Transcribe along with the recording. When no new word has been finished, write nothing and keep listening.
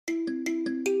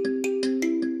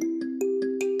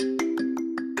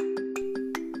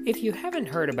If you haven't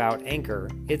heard about Anchor,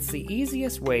 it's the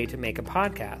easiest way to make a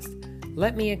podcast.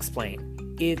 Let me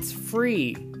explain. It's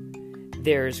free.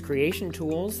 There's creation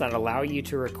tools that allow you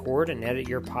to record and edit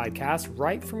your podcast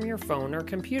right from your phone or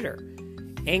computer.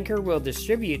 Anchor will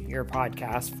distribute your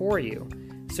podcast for you,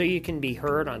 so you can be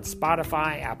heard on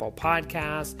Spotify, Apple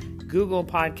Podcasts, Google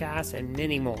Podcasts, and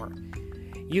many more.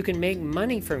 You can make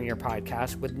money from your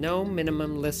podcast with no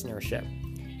minimum listenership.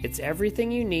 It's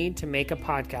everything you need to make a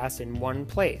podcast in one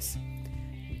place.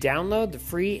 Download the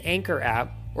free Anchor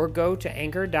app or go to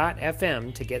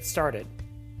anchor.fm to get started.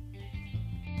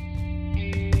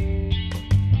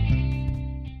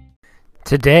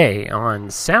 Today on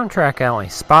Soundtrack Alley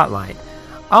Spotlight,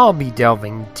 I'll be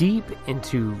delving deep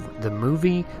into the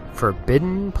movie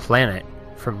Forbidden Planet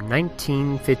from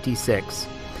 1956.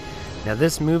 Now,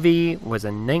 this movie was a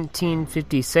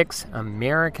 1956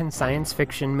 American science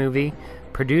fiction movie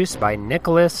produced by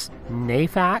Nicholas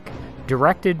Neyfakh,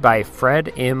 directed by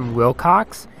Fred M.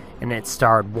 Wilcox, and it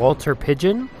starred Walter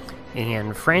Pidgeon,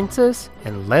 Anne Francis,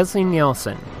 and Leslie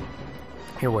Nielsen.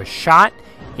 It was shot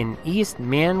in East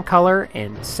Mancolor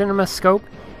and CinemaScope.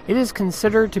 It is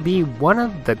considered to be one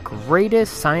of the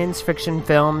greatest science fiction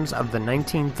films of the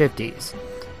 1950s.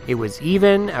 It was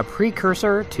even a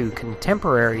precursor to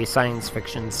contemporary science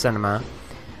fiction cinema,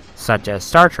 such as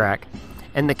Star Trek,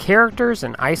 and the characters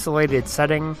and isolated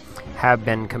setting have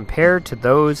been compared to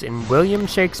those in William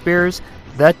Shakespeare's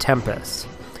The Tempest,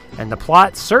 and the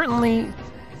plot certainly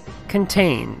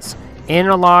contains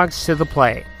analogs to the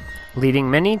play, leading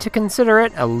many to consider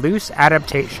it a loose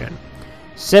adaptation.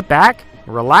 Sit back,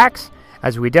 relax,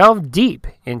 as we delve deep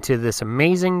into this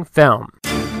amazing film.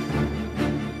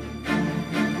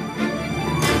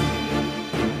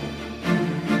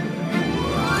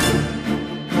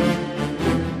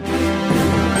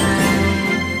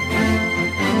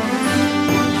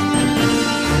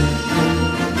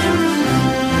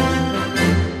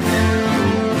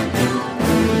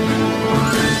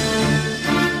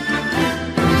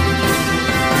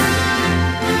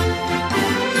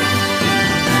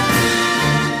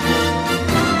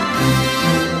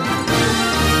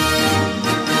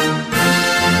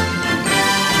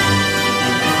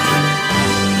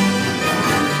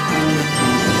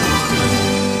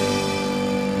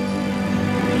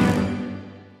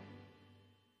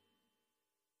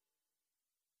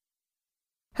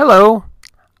 Hello,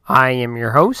 I am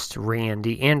your host,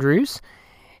 Randy Andrews,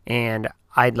 and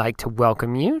I'd like to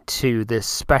welcome you to this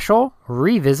special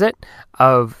revisit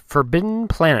of Forbidden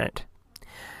Planet.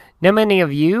 Now, many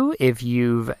of you, if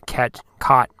you've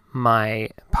caught my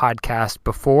podcast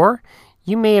before,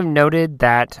 you may have noted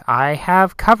that I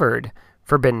have covered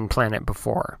Forbidden Planet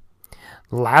before.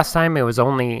 Last time it was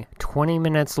only 20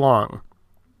 minutes long.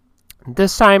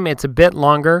 This time it's a bit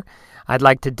longer. I'd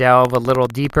like to delve a little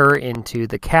deeper into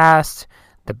the cast,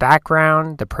 the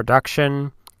background, the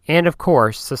production, and of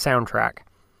course, the soundtrack.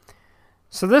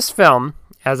 So this film,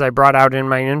 as I brought out in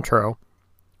my intro,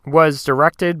 was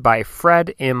directed by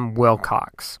Fred M.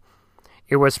 Wilcox.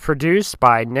 It was produced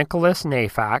by Nicholas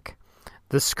Neyfakh.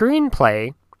 The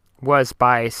screenplay was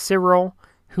by Cyril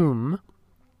Hume.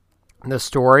 The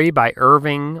story by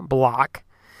Irving Block,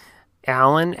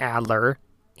 Alan Adler,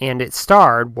 and it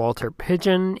starred Walter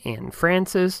Pidgeon, Anne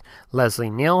Francis, Leslie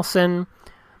Nielsen,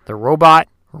 the robot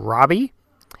Robbie.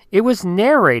 It was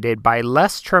narrated by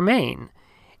Les Tremayne,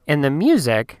 and the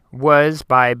music was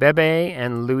by Bebe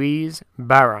and Louise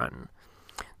Baron.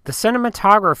 The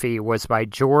cinematography was by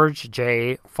George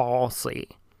J. Falsey,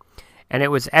 and it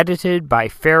was edited by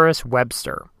Ferris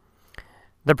Webster.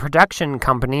 The production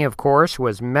company, of course,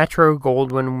 was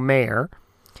Metro-Goldwyn-Mayer,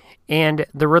 and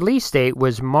the release date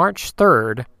was March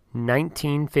 3rd,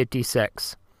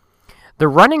 1956. The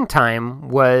running time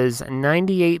was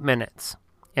 98 minutes,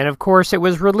 and of course it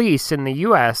was released in the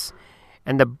U.S.,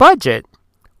 and the budget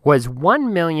was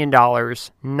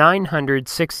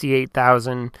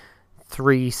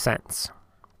 $1,968,003.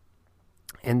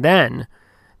 And then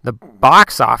the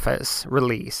box office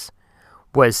release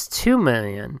was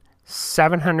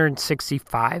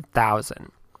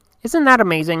 $2,765,000. Isn't that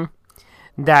amazing?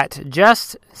 That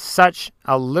just such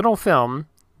a little film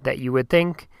that you would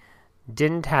think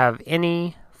didn't have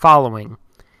any following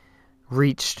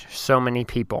reached so many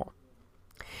people.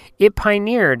 It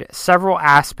pioneered several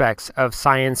aspects of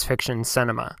science fiction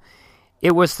cinema.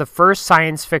 It was the first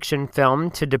science fiction film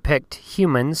to depict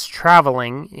humans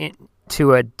traveling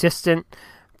to a distant,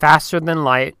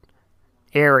 faster-than-light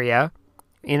area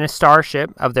in a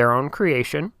starship of their own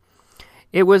creation.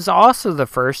 It was also the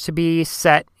first to be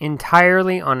set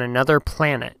entirely on another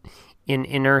planet in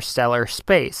interstellar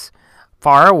space,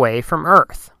 far away from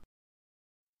Earth.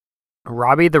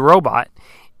 Robbie the robot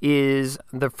is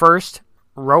the first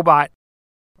robot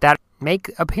that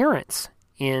make appearance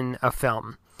in a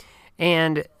film.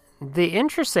 And the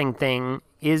interesting thing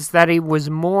is that he was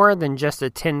more than just a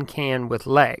tin can with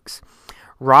legs.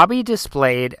 Robbie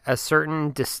displayed a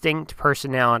certain distinct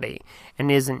personality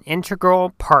and is an integral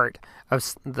part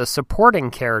of the supporting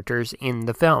characters in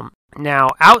the film. Now,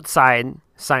 outside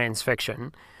science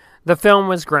fiction, the film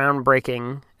was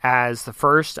groundbreaking as the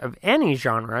first of any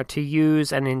genre to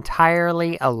use an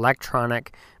entirely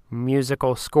electronic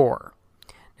musical score.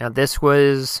 Now, this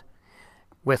was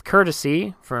with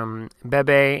courtesy from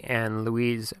Bebe and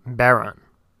Louise Baron.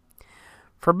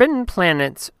 Forbidden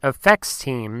Planet's effects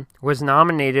team was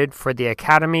nominated for the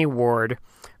Academy Award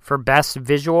for Best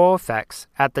Visual Effects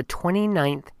at the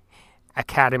 29th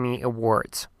Academy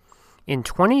Awards. In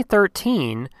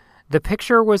 2013, the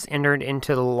picture was entered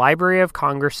into the Library of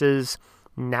Congress's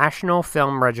National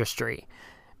Film Registry,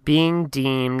 being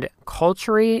deemed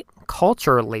culturally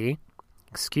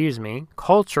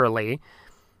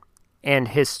and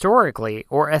historically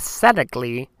or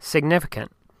aesthetically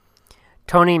significant.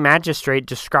 Tony Magistrate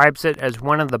describes it as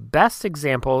one of the best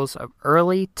examples of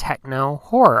early techno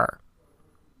horror.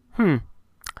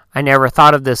 I never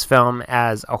thought of this film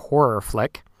as a horror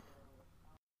flick.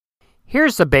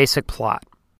 Here's the basic plot.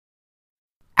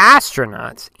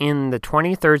 Astronauts in the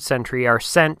 23rd century are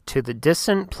sent to the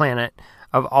distant planet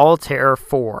of Altair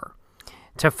 4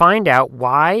 to find out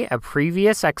why a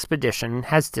previous expedition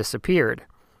has disappeared.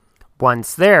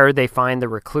 Once there, they find the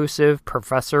reclusive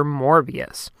Professor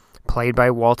Morbius, played by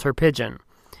Walter Pidgeon,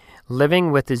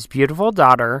 living with his beautiful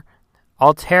daughter,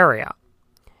 Alteria,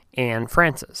 Anne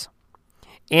Francis,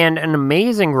 and an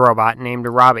amazing robot named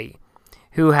Robbie,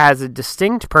 who has a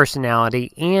distinct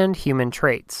personality and human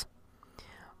traits.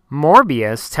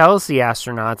 Morbius tells the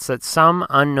astronauts that some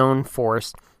unknown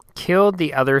force killed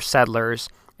the other settlers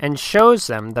and shows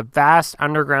them the vast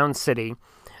underground city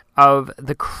of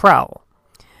the Krell,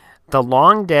 the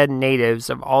long-dead natives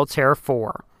of Altair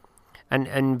 4. An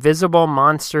invisible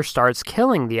monster starts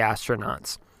killing the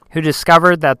astronauts, who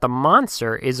discover that the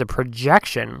monster is a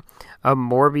projection of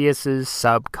Morbius's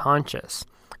subconscious,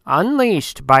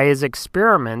 unleashed by his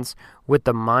experiments with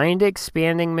the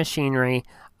mind-expanding machinery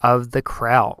of the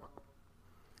Krell.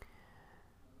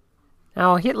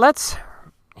 Now, let's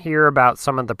hear about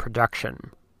some of the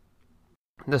production.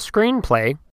 The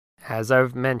screenplay, as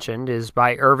I've mentioned, is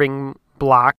by Irving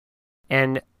Bloch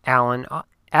and Alan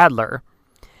Adler,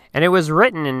 and it was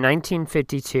written in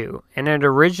 1952, and it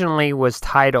originally was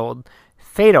titled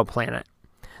Fatal Planet.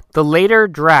 The later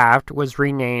draft was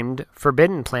renamed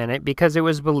Forbidden Planet because it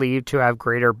was believed to have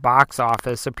greater box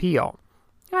office appeal,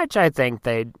 which I think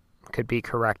they could be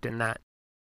correct in that.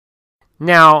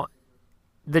 Now,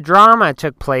 the drama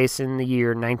took place in the year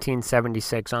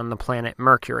 1976 on the planet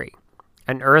Mercury.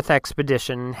 An Earth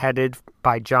expedition headed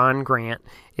by John Grant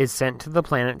is sent to the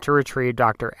planet to retrieve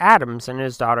Dr. Adams and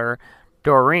his daughter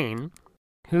Doreen,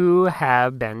 who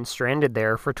have been stranded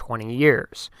there for 20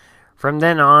 years. From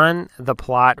then on, the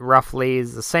plot roughly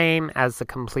is the same as the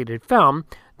completed film,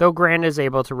 though Grant is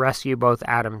able to rescue both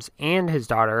Adams and his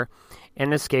daughter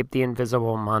and escape the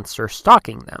invisible monster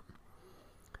stalking them.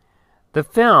 The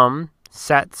film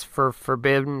sets for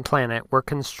Forbidden Planet were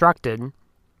constructed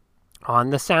on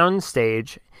the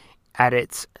soundstage at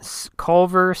its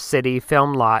Culver City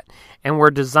film lot and were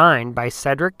designed by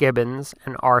Cedric Gibbons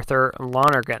and Arthur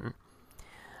Lonergan.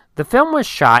 The film was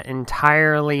shot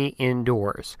entirely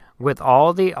indoors, with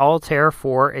all the Altair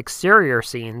 4 exterior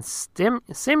scenes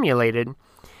simulated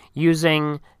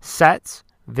using sets,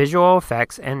 visual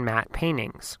effects, and matte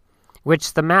paintings,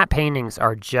 which the matte paintings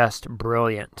are just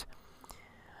brilliant.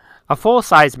 A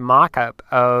full-size mock-up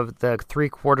of the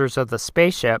 3/4 of the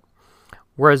spaceship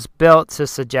was built to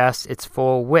suggest its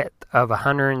full width of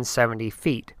 170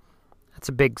 feet. That's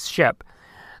a big ship.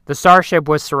 The starship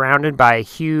was surrounded by a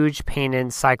huge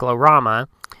painted cyclorama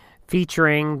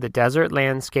featuring the desert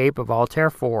landscape of Altair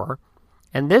 4,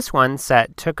 and this one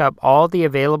set took up all the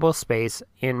available space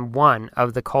in one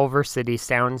of the Culver City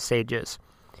sound stages.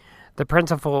 The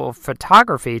principal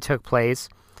photography took place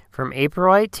from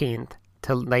April 18th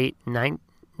to late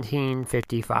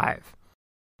 1955.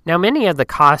 Now, many of the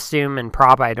costume and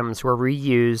prop items were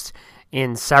reused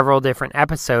in several different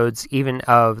episodes, even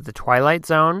of The Twilight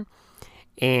Zone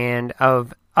and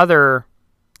of other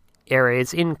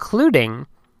areas, including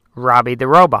Robbie the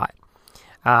Robot,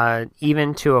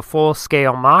 even to a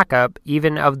full-scale mock-up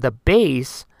even of the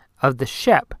base of the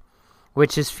ship,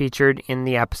 which is featured in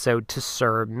the episode To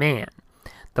Serve Man.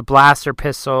 The blaster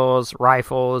pistols,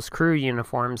 rifles, crew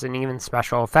uniforms, and even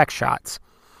special effects shots.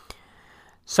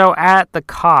 So at the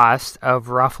cost of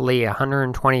roughly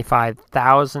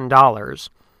 $125,000,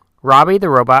 Robbie the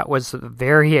Robot was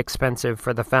very expensive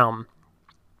for the film,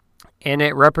 and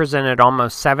it represented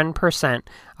almost 7%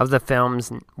 of the film's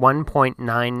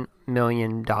 $1.9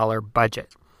 million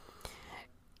budget.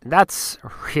 That's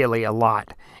really a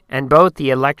lot. And both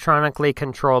the electronically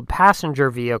controlled passenger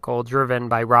vehicle driven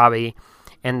by Robbie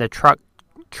and the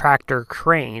tractor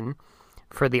crane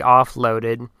for the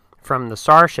offloaded from the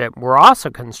Starship were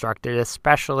also constructed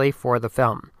especially for the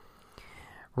film.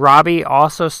 Robbie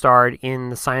also starred in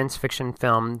the science fiction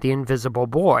film The Invisible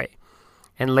Boy,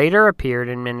 and later appeared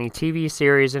in many TV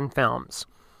series and films.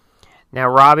 Now,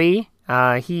 Robbie,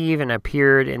 he even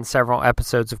appeared in several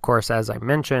episodes, of course, as I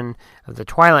mentioned, of The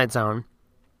Twilight Zone,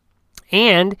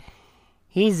 and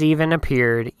he's even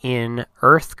appeared in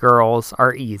Earth Girls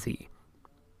Are Easy.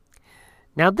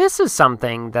 Now, this is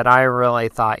something that I really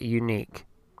thought unique.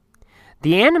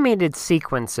 The animated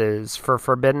sequences for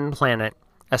Forbidden Planet,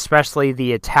 especially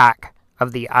the attack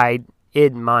of the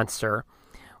id monster,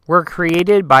 were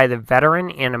created by the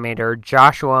veteran animator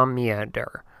Joshua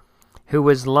Meader, who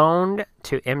was loaned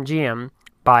to MGM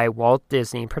by Walt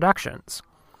Disney Productions.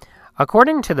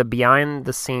 According to the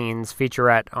behind-the-scenes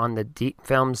featurette on the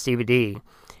film's DVD,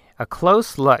 a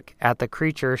close look at the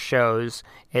creature shows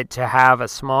it to have a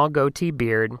small goatee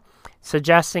beard,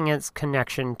 suggesting its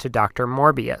connection to Dr.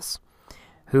 Morbius,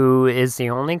 who is the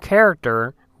only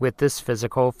character with this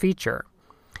physical feature.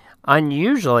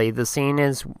 Unusually, the scene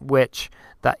in which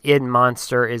the id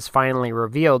monster is finally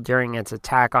revealed during its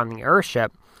attack on the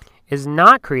Earthship is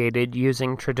not created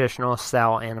using traditional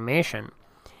cell animation.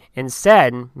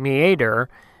 Instead, Meader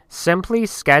simply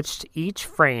sketched each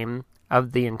frame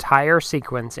of the entire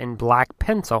sequence in black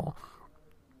pencil,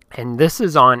 and this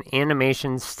is on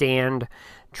animation stand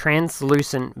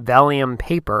translucent vellum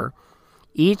paper.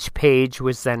 Each page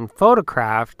was then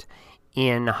photographed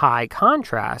in high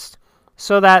contrast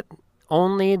so that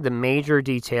only the major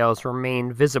details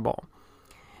remained visible.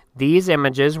 These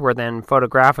images were then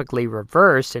photographically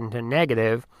reversed into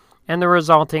negative, and the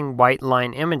resulting white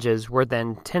line images were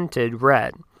then tinted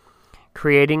red,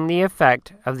 creating the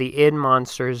effect of the id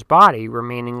monster's body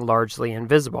remaining largely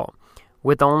invisible,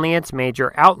 with only its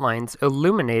major outlines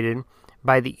illuminated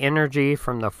by the energy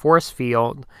from the force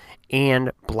field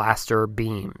and blaster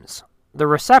beams. The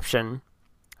reception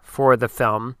for the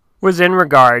film was in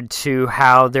regard to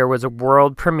how there was a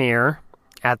world premiere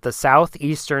at the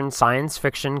Southeastern Science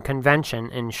Fiction Convention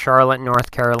in Charlotte,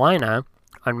 North Carolina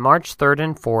on March 3rd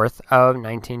and 4th of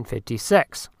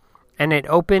 1956, and it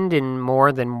opened in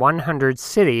more than 100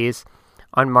 cities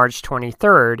on March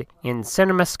 23rd in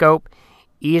CinemaScope,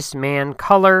 Eastman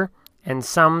Color, and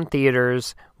some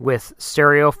theaters with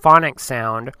stereophonic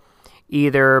sound,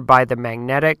 either by the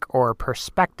magnetic or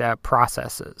Perspecta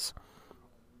processes.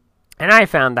 And I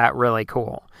found that really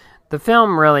cool. The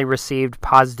film really received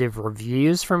positive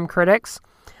reviews from critics.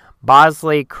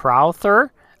 Bosley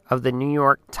Crowther of the New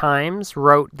York Times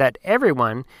wrote that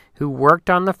everyone who worked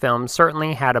on the film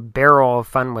certainly had a barrel of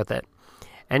fun with it.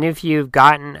 And if you've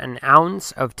gotten an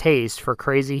ounce of taste for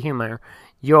crazy humor,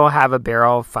 you'll have a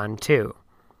barrel of fun too.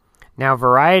 Now,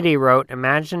 Variety wrote,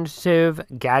 imaginative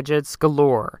gadgets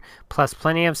galore, plus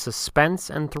plenty of suspense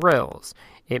and thrills.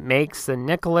 It makes the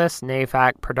Nicholas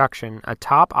Nafak production a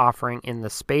top offering in the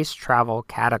space travel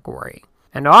category.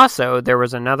 And also, there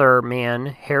was another man,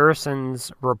 Harrison's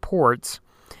Reports.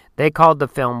 They called the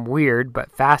film weird,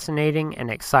 but fascinating and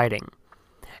exciting.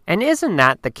 And isn't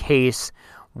that the case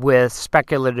with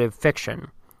speculative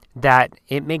fiction? That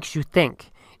it makes you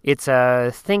think. It's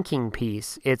a thinking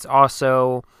piece. It's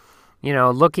also,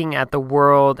 looking at the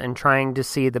world and trying to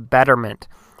see the betterment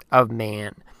of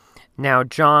man. Now,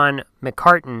 John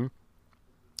McCartan,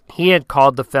 he had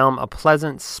called the film a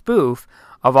pleasant spoof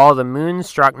of all the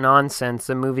moonstruck nonsense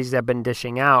the movies have been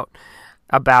dishing out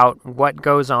about what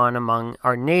goes on among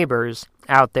our neighbors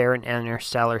out there in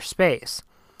interstellar space.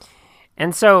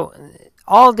 And so,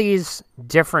 all these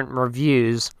different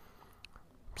reviews,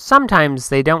 sometimes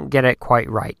they don't get it quite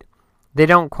right. They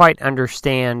don't quite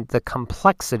understand the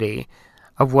complexity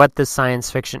of what the science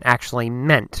fiction actually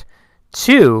meant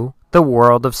to the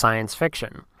world of science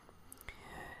fiction.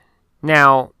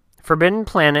 Now, Forbidden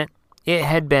Planet, it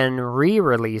had been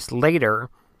re-released later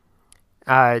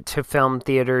to film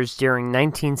theaters during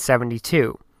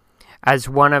 1972 as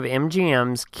one of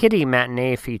MGM's kiddie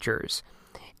matinee features,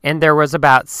 and there was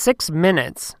about 6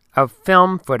 minutes of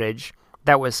film footage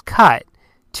that was cut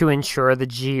to ensure the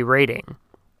G rating.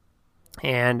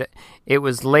 And it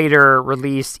was later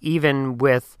released even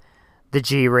with the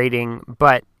G rating,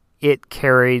 but it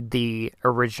carried the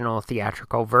original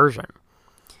theatrical version.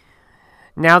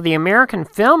 Now, the American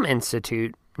Film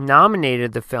Institute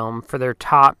nominated the film for their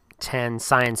top 10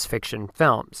 science fiction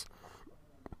films,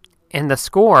 and the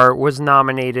score was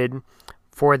nominated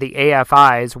for the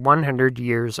AFI's 100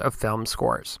 Years of Film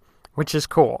Scores, which is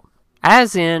cool.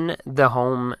 As in the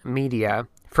home media,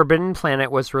 Forbidden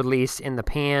Planet was released in the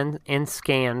pan and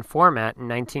scan format in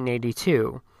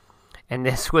 1982, and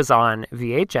this was on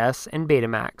VHS and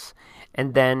Betamax,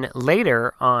 and then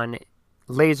later on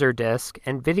Laserdisc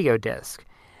and Videodisc,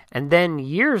 and then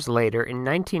years later in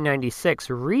 1996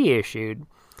 reissued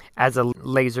as a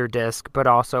Laserdisc but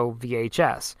also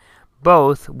VHS,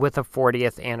 both with a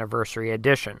 40th anniversary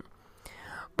edition.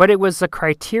 But it was the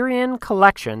Criterion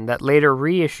Collection that later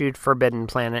reissued Forbidden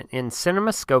Planet in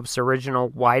CinemaScope's original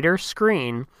wider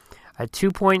screen, a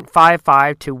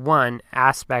 2.55 to 1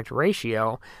 aspect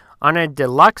ratio, on a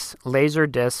deluxe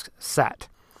Laserdisc set,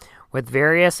 with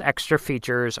various extra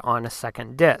features on a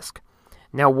second disc.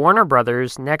 Now, Warner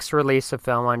Brothers next released the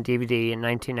film on DVD in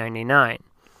 1999,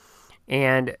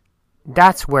 and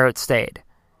that's where it stayed.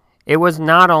 It was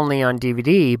not only on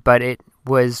DVD, but it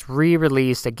was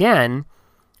re-released again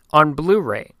on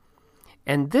Blu-ray.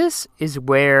 And this is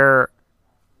where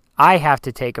I have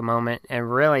to take a moment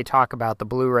and really talk about the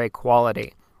Blu-ray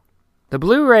quality. The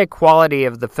Blu-ray quality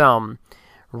of the film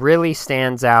really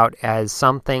stands out as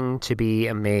something to be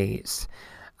amazed.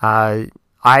 I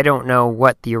don't know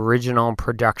what the original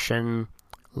production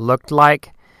looked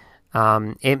like.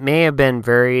 It may have been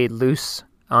very loose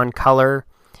on color,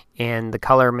 and the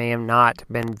color may have not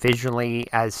been visually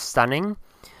as stunning.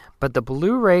 But the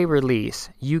Blu-ray release,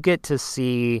 you get to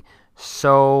see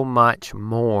so much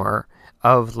more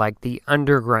of like the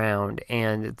underground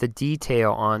and the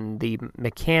detail on the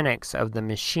mechanics of the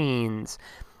machines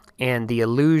and the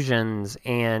illusions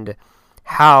and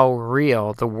how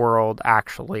real the world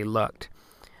actually looked.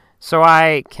 So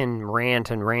I can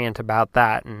rant and rant about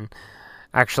that and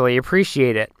actually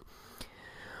appreciate it.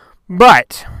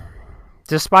 But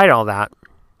despite all that,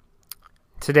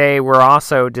 today we're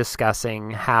also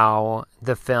discussing how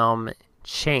the film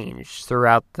changed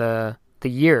throughout the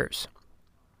years.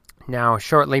 Now,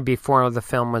 shortly before the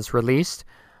film was released,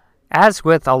 as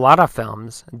with a lot of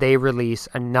films, they release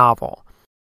a novel.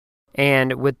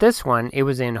 And with this one, it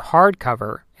was in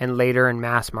hardcover and later in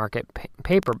mass market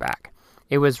paperback.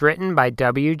 It was written by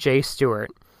W.J. Stewart.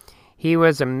 He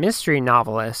was a mystery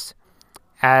novelist,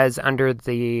 as under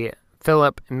the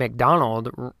Philip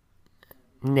MacDonald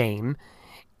name,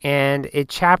 and it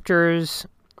chapters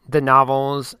the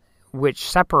novels which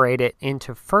separate it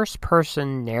into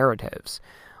first-person narratives,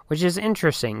 which is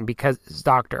interesting because it's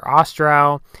Dr.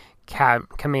 Ostrow,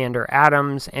 Commander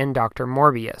Adams, and Dr.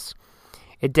 Morbius.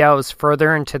 It delves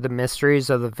further into the mysteries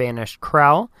of the vanished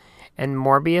Krell and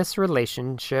Morbius'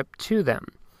 relationship to them.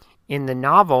 In the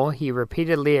novel, he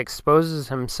repeatedly exposes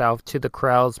himself to the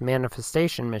Krell's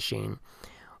manifestation machine,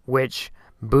 which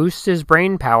boosts his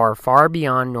brain power far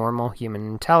beyond normal human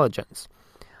intelligence.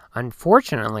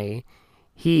 Unfortunately,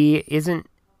 he isn't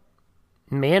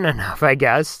man enough, I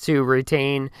guess, to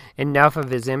retain enough of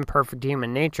his imperfect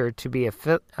human nature to be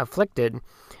afflicted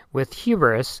with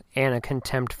hubris and a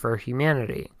contempt for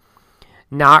humanity.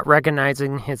 Not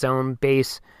recognizing his own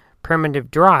base primitive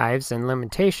drives and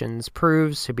limitations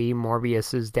proves to be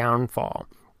Morbius's downfall.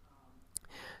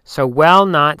 So, while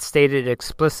not stated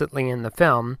explicitly in the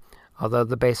film, although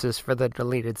the basis for the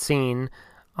deleted scene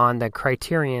on the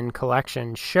Criterion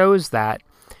Collection shows that,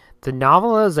 the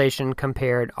novelization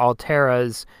compared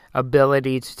Altera's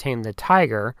ability to tame the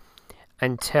tiger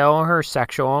until her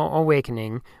sexual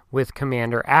awakening with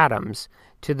Commander Adams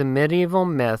to the medieval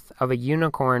myth of a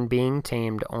unicorn being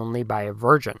tamed only by a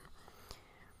virgin.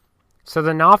 So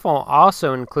the novel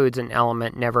also includes an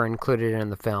element never included in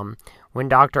the film, when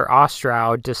Dr.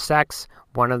 Ostrow dissects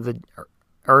one of the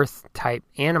Earth-type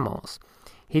animals.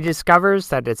 He discovers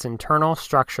that its internal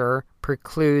structure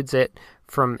precludes it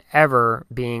from ever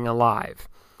being alive,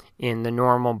 in the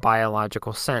normal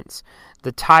biological sense.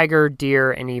 The tiger,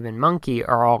 deer, and even monkey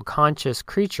are all conscious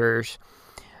creatures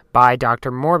by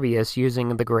Dr. Morbius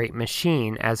using the Great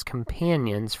Machine as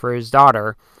companions for his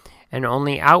daughter, and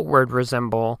only outward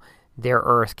resemble their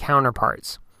Earth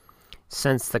counterparts.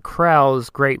 Since the Krell's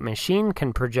Great Machine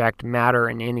can project matter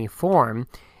in any form,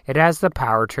 it has the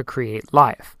power to create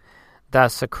life.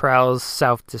 Thus, the Krell's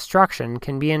self-destruction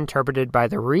can be interpreted by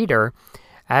the reader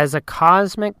as a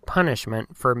cosmic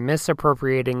punishment for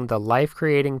misappropriating the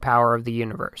life-creating power of the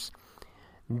universe.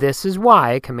 This is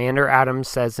why Commander Adams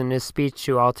says in his speech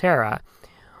to Altera,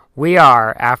 "We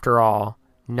are, after all,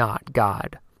 not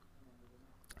God."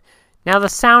 Now the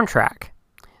soundtrack.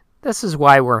 This is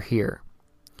why we're here.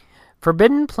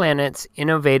 Forbidden Planet's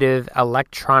innovative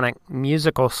electronic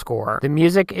musical score, the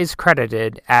music is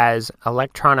credited as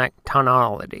electronic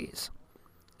tonalities,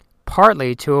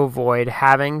 partly to avoid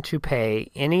having to pay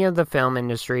any of the Film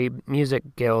Industry Music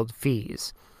Guild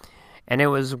fees, and it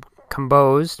was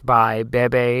composed by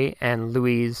Bebe and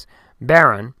Louise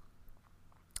Barron,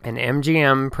 and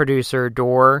MGM producer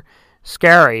Dor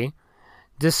Skary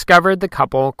discovered the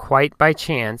couple quite by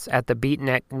chance at the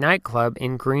Beatnik nightclub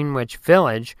in Greenwich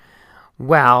Village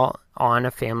while on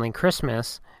a family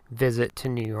Christmas visit to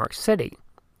New York City.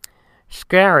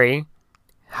 Skary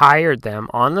hired them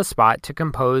on the spot to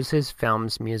compose his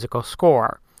film's musical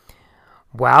score.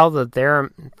 While the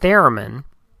theremin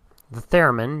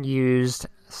used,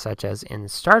 such as in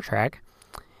Star Trek,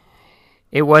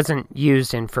 it wasn't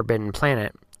used in Forbidden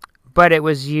Planet, but it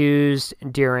was used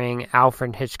during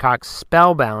Alfred Hitchcock's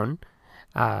Spellbound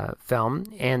film,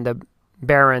 and the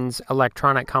Barron's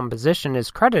electronic composition is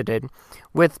credited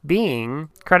with being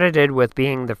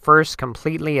the first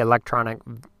completely electronic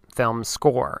film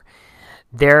score.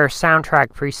 Their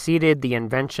soundtrack preceded the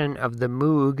invention of the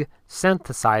Moog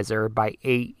synthesizer by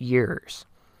 8 years.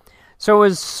 So it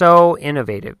was so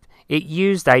innovative. It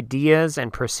used ideas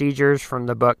and procedures from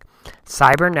the book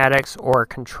Cybernetics or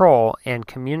Control and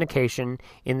Communication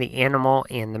in the Animal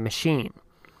and the Machine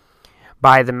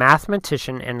by the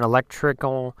mathematician and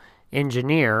electrical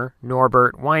engineer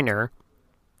Norbert Wiener,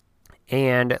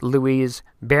 and Louise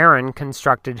Barron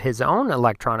constructed his own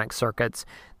electronic circuits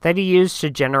that he used to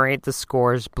generate the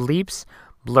score's bleeps,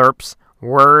 blurps,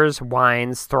 whirs,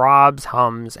 whines, throbs,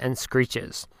 hums, and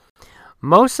screeches.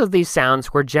 Most of these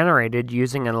sounds were generated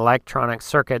using an electronic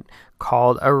circuit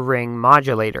called a ring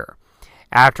modulator.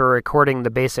 After recording the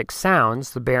basic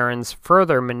sounds, the Barrons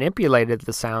further manipulated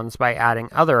the sounds by adding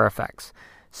other effects,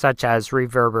 such as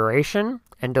reverberation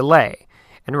and delay,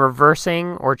 and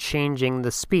reversing or changing the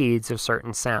speeds of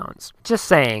certain sounds. Just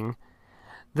saying,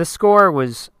 the score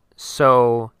was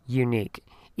so unique.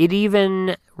 It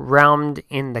even realmed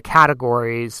in the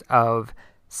categories of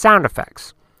sound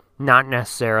effects, not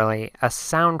necessarily a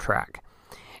soundtrack.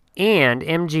 And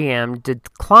MGM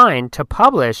declined to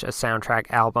publish a soundtrack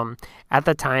album at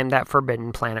the time that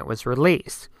Forbidden Planet was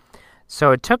released. So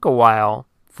it took a while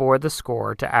for the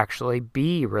score to actually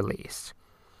be released.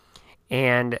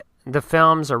 And the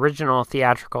film's original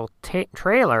theatrical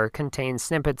trailer contained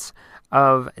snippets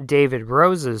of David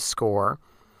Rose's score,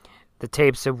 the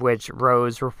tapes of which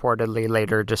Rose reportedly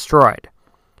later destroyed,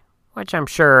 which I'm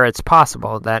sure it's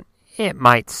possible that it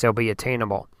might still be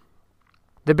attainable.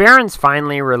 The Barrons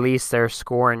finally released their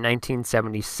score in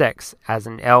 1976 as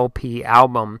an LP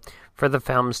album for the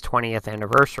film's 20th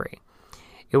anniversary.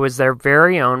 It was their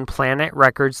very own Planet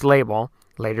Records label,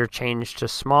 later changed to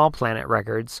Small Planet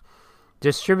Records,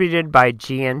 distributed by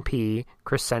GNP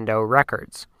Crescendo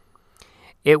Records.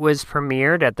 It was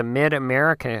premiered at the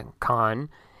Mid-American,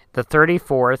 the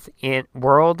 34th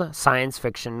World Science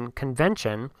Fiction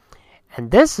Convention, and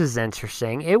this is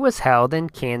interesting, it was held in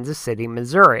Kansas City,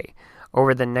 Missouri,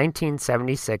 over the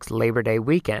 1976 Labor Day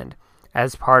weekend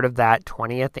as part of that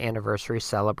 20th anniversary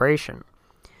celebration.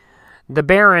 The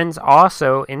Barrons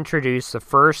also introduced the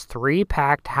first 3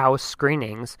 packed house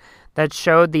screenings that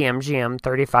showed the MGM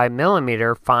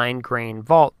 35mm fine-grained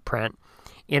vault print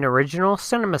in original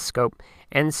CinemaScope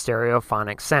and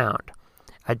stereophonic sound.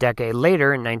 A decade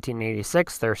later, in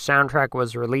 1986, their soundtrack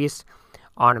was released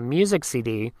on a music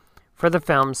CD for the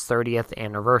film's 30th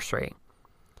anniversary.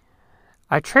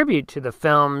 A tribute to the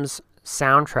film's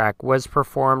soundtrack was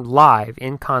performed live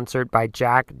in concert by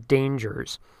Jack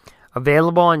Dangers,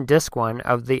 available on disc 1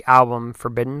 of the album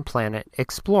Forbidden Planet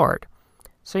Explored.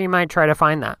 So you might try to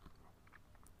find that.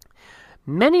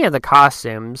 Many of the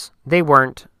costumes, they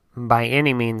weren't by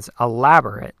any means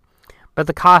elaborate, but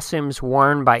the costumes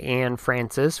worn by Anne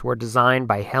Francis were designed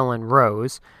by Helen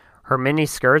Rose. Her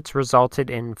miniskirts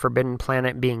resulted in Forbidden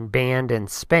Planet being banned in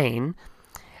Spain,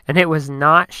 and it was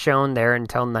not shown there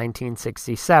until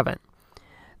 1967.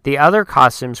 The other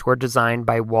costumes were designed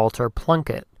by Walter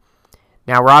Plunkett.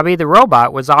 Now, Robbie the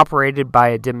Robot was operated by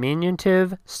a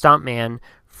diminutive stuntman,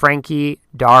 Frankie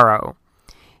Darro.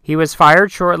 He was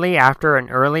fired shortly after an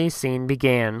early scene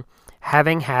began,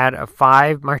 having had a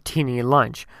 5-martini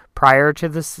lunch prior to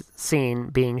the scene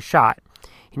being shot.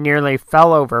 He nearly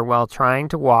fell over while trying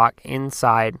to walk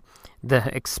inside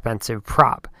the expensive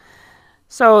prop.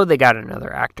 So they got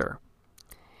another actor.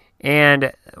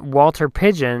 And Walter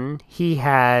Pidgeon, he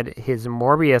had his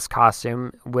Morbius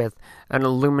costume with an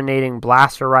illuminating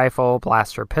blaster rifle,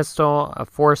 blaster pistol, a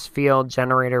force field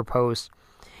generator post,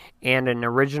 and an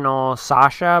original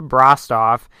Sasha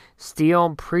Brostoff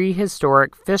steel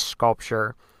prehistoric fish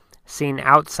sculpture seen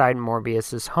outside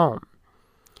Morbius's home.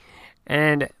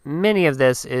 And many of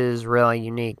this is really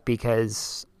unique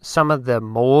because some of the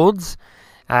molds,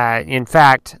 in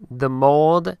fact, the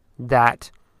mold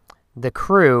that the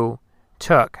crew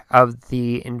took of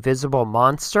the invisible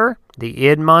monster, the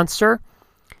id monster,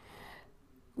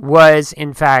 was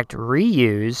in fact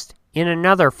reused in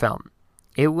another film.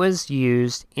 It was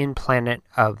used in Planet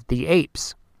of the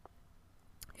Apes.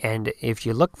 And if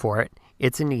you look for it,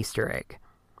 it's an Easter egg.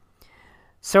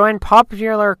 So in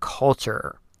popular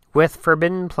culture, with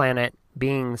Forbidden Planet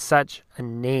being such a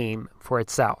name for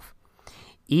itself,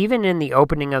 even in the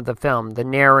opening of the film, the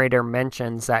narrator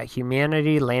mentions that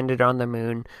humanity landed on the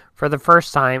moon for the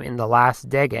first time in the last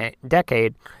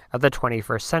decade of the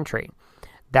 21st century.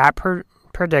 That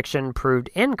prediction proved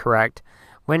incorrect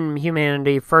when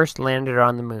humanity first landed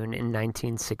on the moon in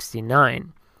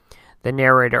 1969. The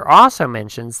narrator also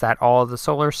mentions that all of the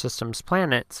solar system's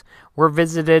planets were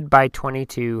visited by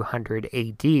 2200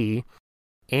 AD,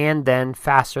 and then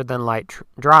faster-than-light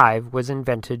drive was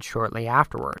invented shortly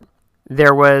afterward.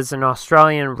 There was an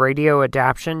Australian radio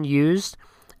adaptation used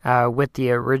with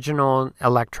the original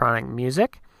electronic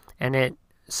music, and it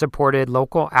supported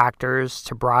local actors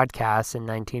to broadcast in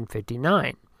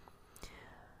 1959.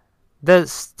 The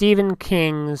Stephen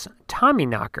King's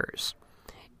Tommyknockers.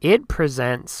 It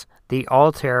presents the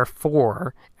Altair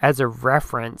 4 as a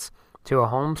reference to a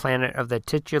home planet of the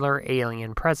titular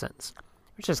alien presence,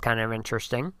 which is kind of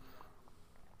interesting.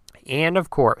 And of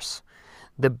course,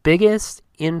 the biggest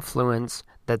influence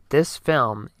that this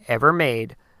film ever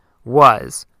made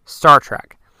was Star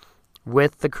Trek,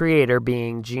 with the creator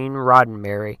being Gene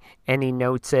Roddenberry, and he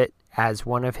notes it as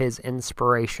one of his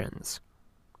inspirations.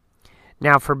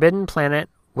 Now, Forbidden Planet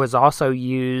was also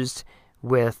used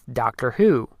with Doctor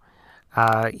Who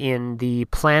in the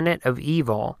Planet of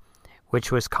Evil,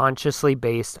 which was consciously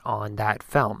based on that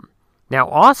film. Now,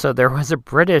 also, there was a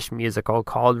British musical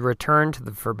called Return to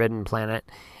the Forbidden Planet,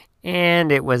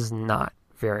 and it was not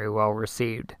very well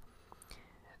received.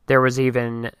 There was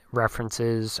even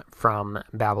references from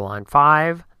Babylon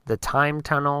 5, The Time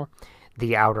Tunnel,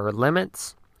 The Outer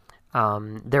Limits.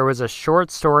 There was a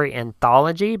short story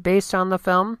anthology based on the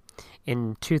film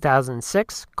in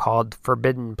 2006 called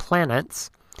Forbidden Planets.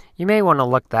 You may want to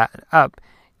look that up.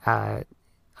 I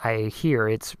hear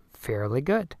it's fairly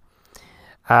good.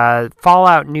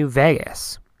 Fallout New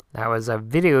Vegas. That was a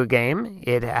video game.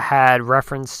 It had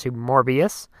reference to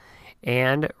Morbius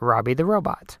and Robbie the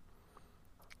Robot.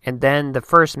 And then the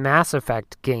first Mass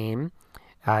Effect game,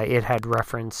 it had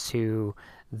reference to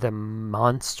the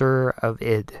monster of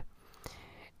id.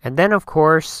 And then, of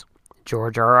course,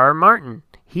 George R.R. Martin.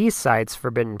 He cites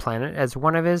Forbidden Planet as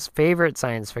one of his favorite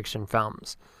science fiction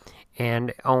films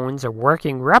and owns a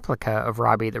working replica of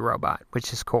Robbie the Robot,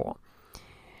 which is cool.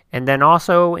 And then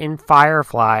also in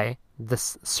Firefly, the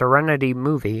Serenity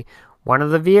movie, one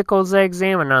of the vehicles they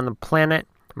examine on the planet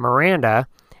Miranda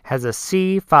has a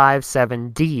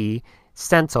C-57D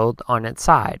stenciled on its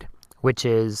side, which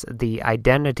is the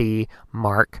identity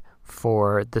mark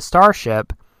for the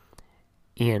starship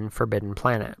in Forbidden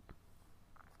Planet.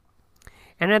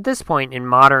 And at this point in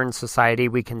modern society,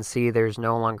 we can see there's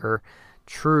no longer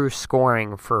true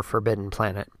scoring for Forbidden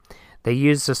Planet. They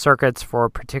use the circuits for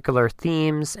particular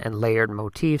themes and layered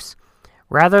motifs,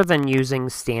 rather than using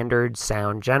standard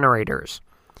sound generators.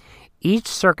 Each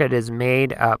circuit is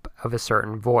made up of a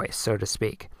certain voice, so to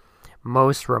speak.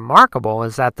 Most remarkable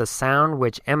is that the sound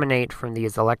which emanate from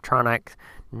these electronic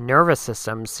nervous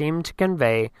systems seem to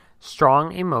convey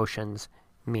strong emotions,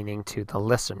 meaning to the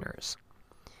listeners.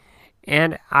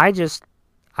 And I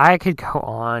could go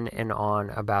on and on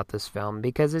about this film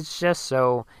because it's just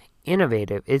so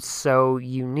innovative. It's so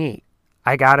unique.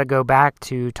 I gotta go back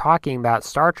to talking about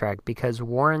Star Trek because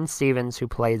Warren Stevens, who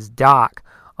plays Doc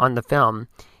on the film,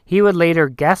 he would later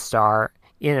guest star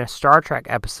in a Star Trek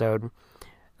episode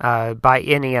by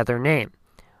any other name,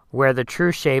 where the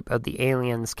true shape of the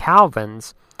aliens'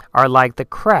 Calvins are like the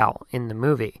Krell in the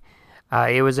movie.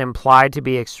 It was implied to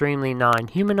be extremely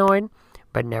non-humanoid,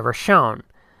 but never shown.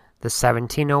 The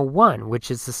 1701, which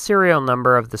is the serial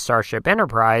number of the Starship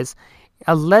Enterprise,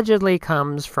 allegedly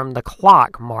comes from the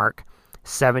clock mark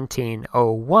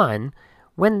 1701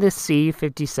 when the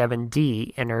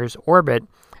C-57D enters orbit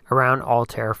around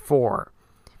Altair 4.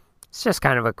 It's just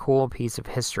kind of a cool piece of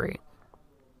history.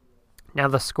 Now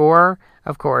the score,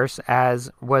 of course,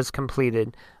 as was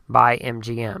completed by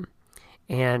MGM.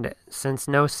 And since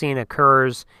no scene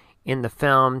occurs in the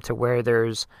film to where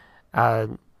there's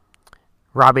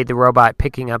Robbie the Robot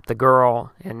picking up the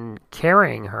girl and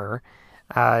carrying her,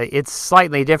 it's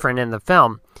slightly different in the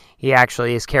film. He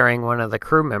actually is carrying one of the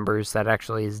crew members that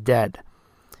actually is dead.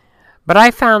 But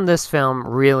I found this film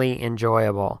really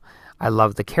enjoyable. I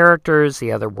love the characters, the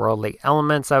otherworldly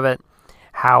elements of it,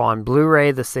 how on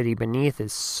Blu-ray the city beneath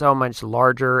is so much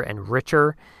larger and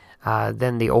richer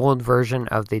than the old version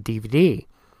of the DVD.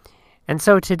 And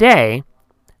so today,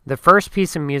 the first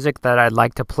piece of music that I'd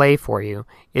like to play for you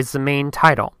is the main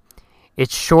title.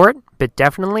 It's short, but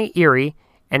definitely eerie,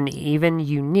 and even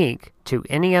unique to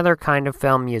any other kind of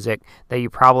film music that you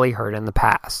probably heard in the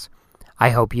past. I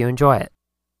hope you enjoy it.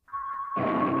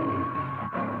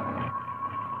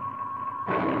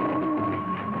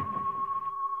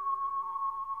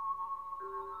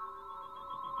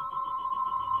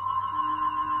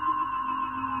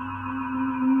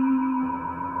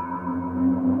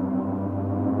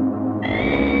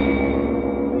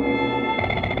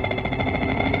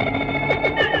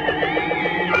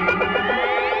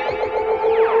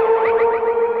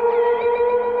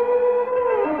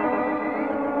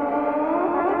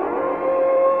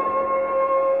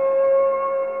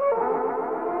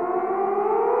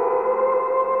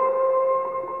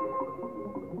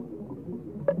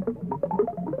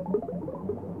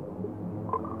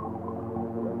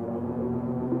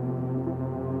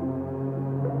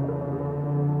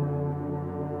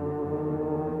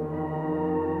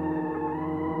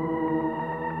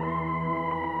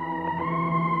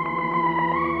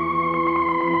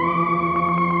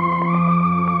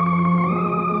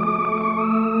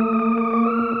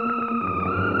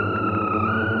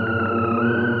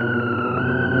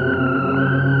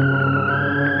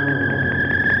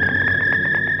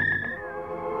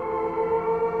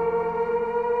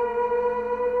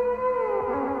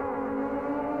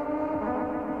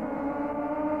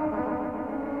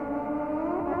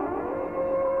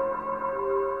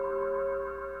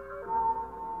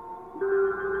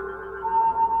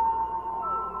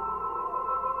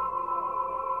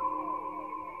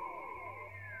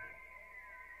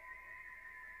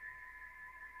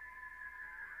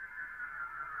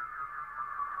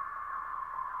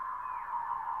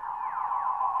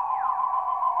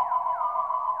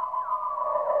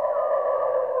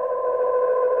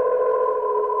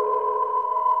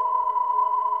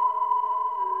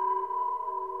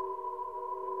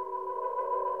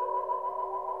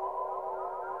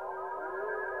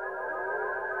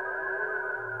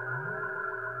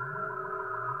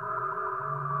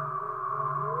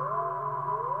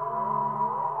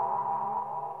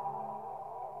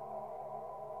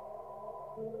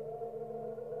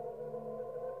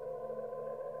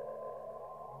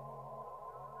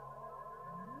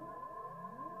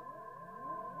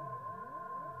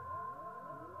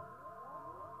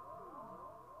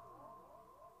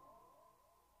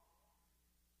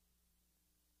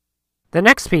 The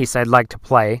next piece I'd like to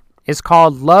play is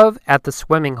called Love at the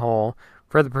Swimming Hole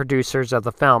for the producers of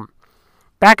the film.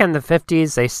 Back in the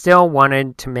 50s, they still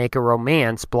wanted to make a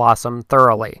romance blossom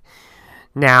thoroughly.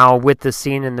 Now, with the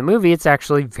scene in the movie, it's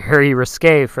actually very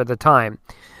risque for the time,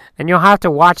 and you'll have to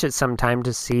watch it sometime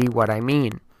to see what I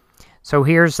mean. So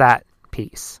here's that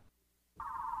piece.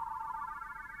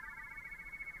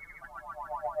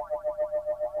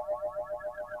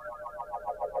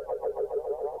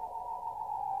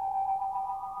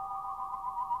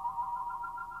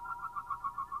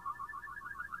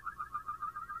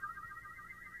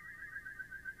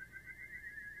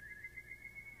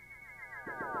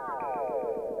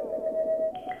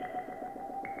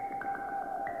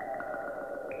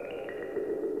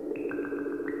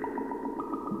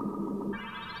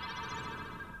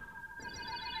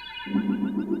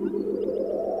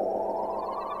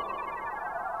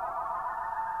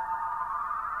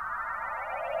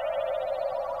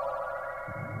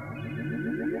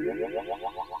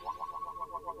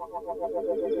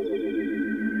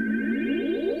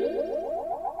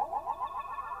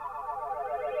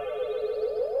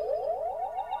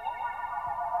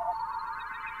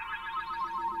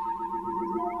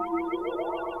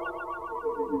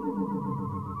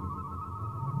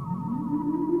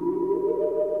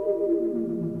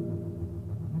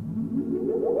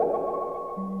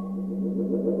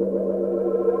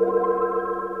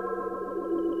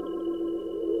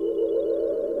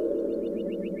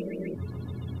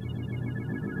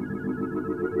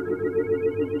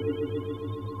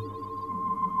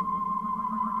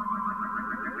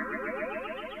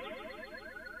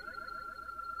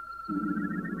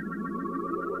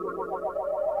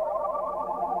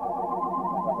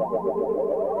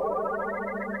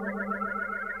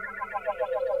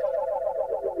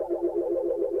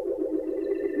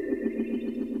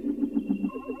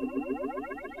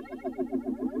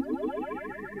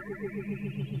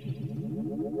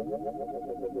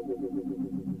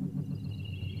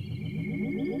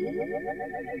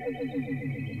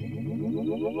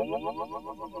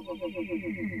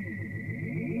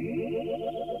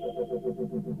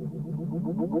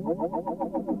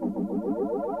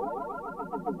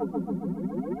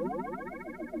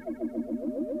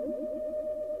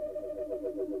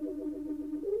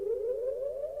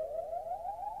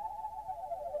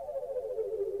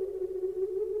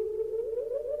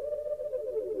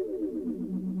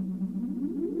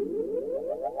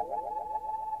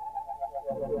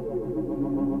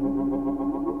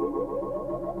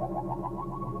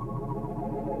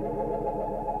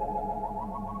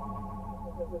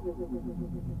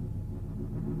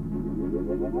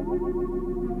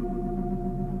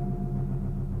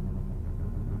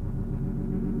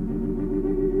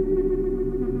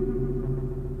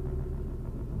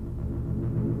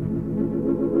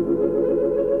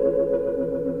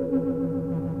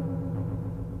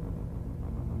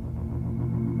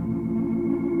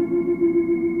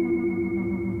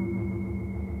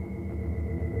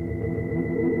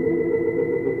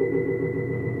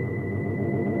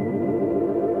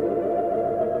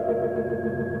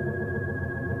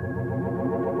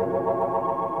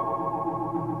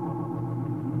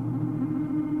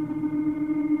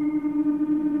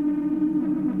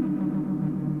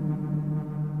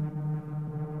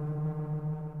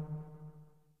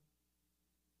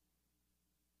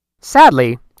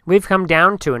 Sadly, we've come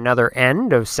down to another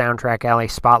end of Soundtrack Alley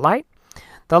Spotlight.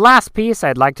 The last piece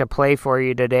I'd like to play for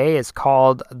you today is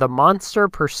called The Monster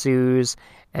Pursues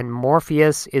and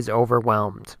Morpheus is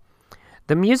Overwhelmed.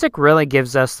 The music really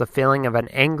gives us the feeling of an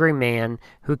angry man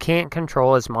who can't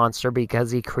control his monster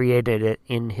because he created it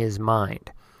in his mind.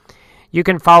 You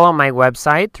can follow my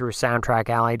website through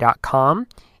soundtrackalley.com,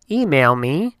 email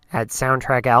me at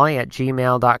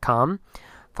soundtrackalley@gmail.com,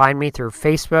 find me through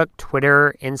Facebook,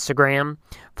 Twitter, Instagram,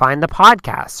 find the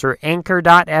podcast through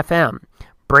anchor.fm,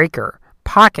 Breaker,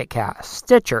 Pocket Cast,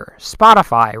 Stitcher,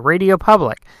 Spotify, Radio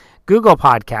Public, Google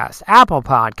Podcasts, Apple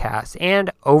Podcasts,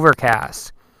 and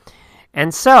Overcast.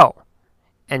 And so,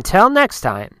 until next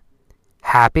time,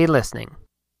 happy listening.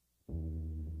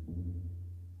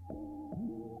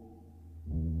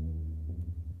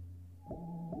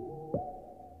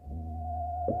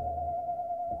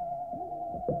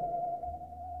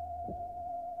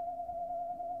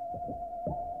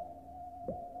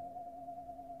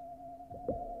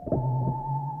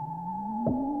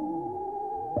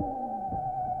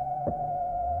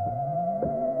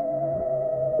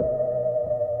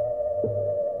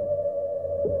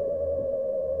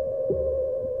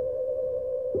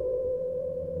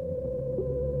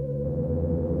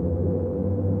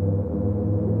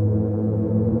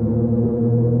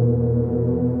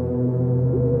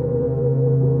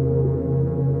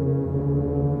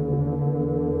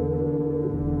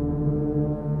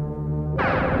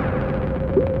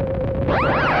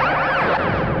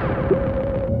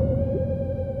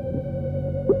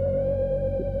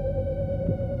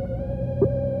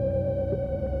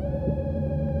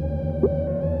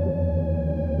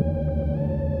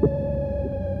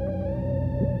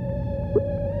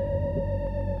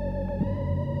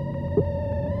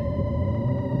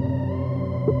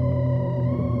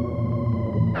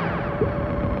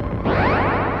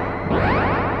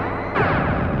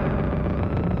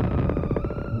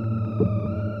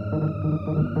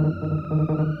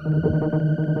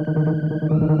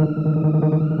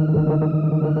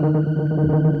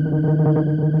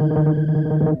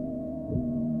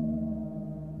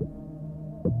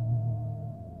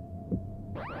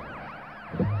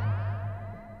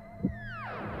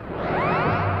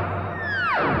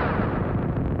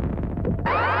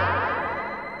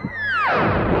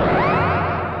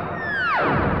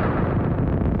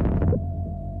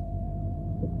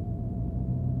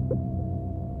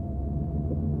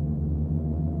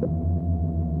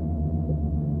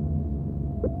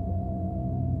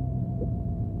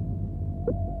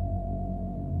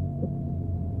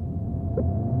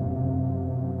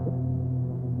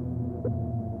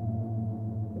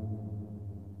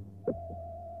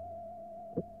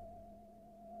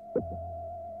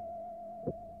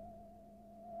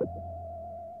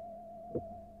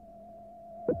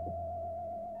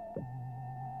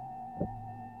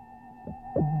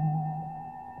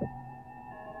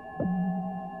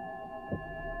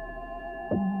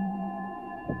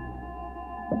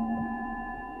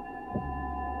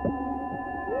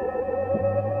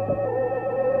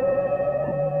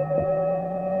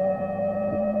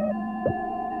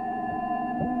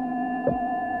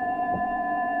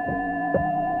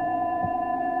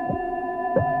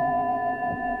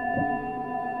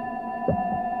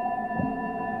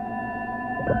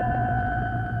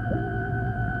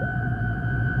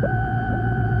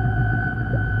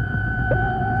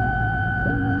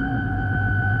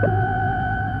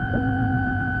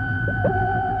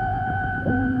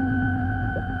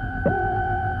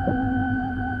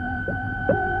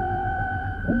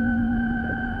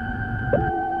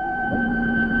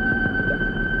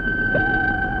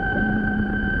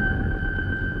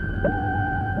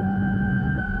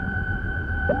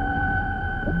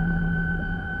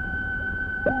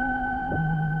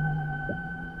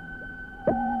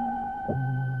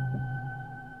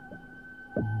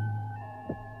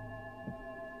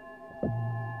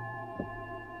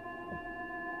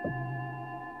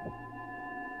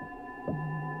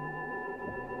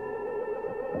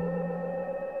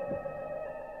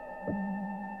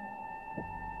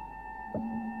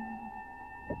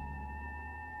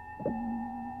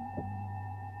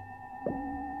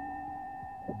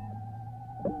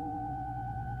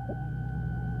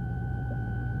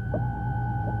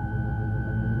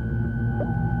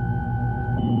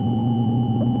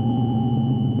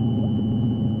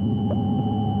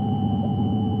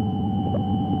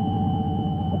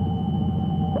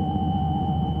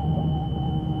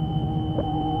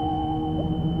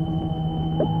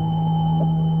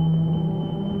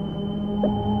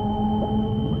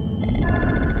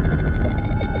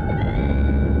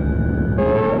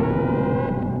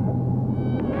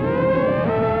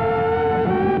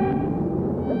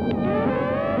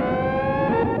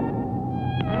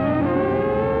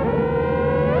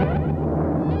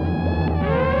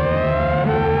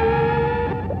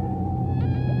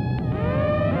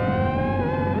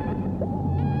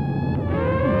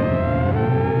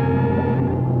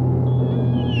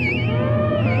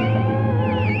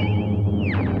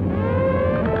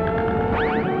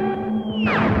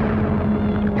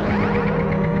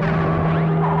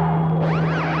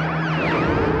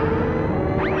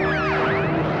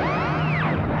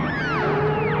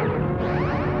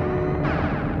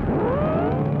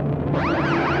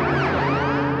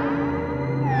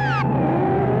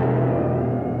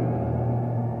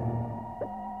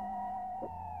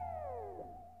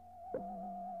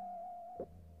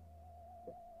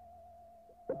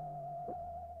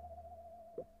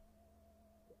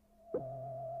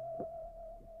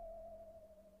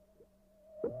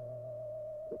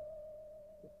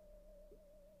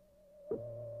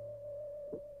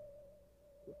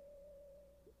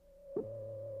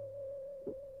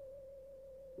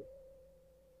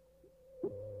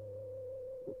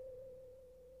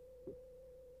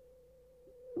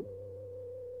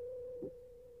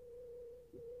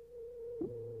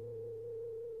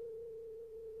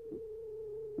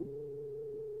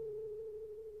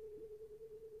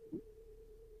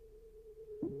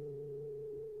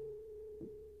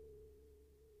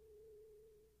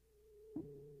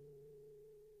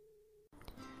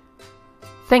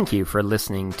 Thank you for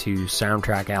listening to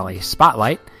Soundtrack Alley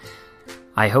Spotlight.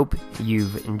 I hope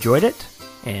you've enjoyed it,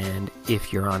 and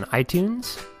if you're on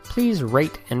iTunes, please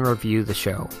rate and review the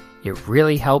show. It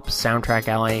really helps Soundtrack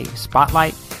Alley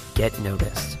Spotlight get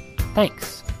noticed.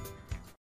 Thanks.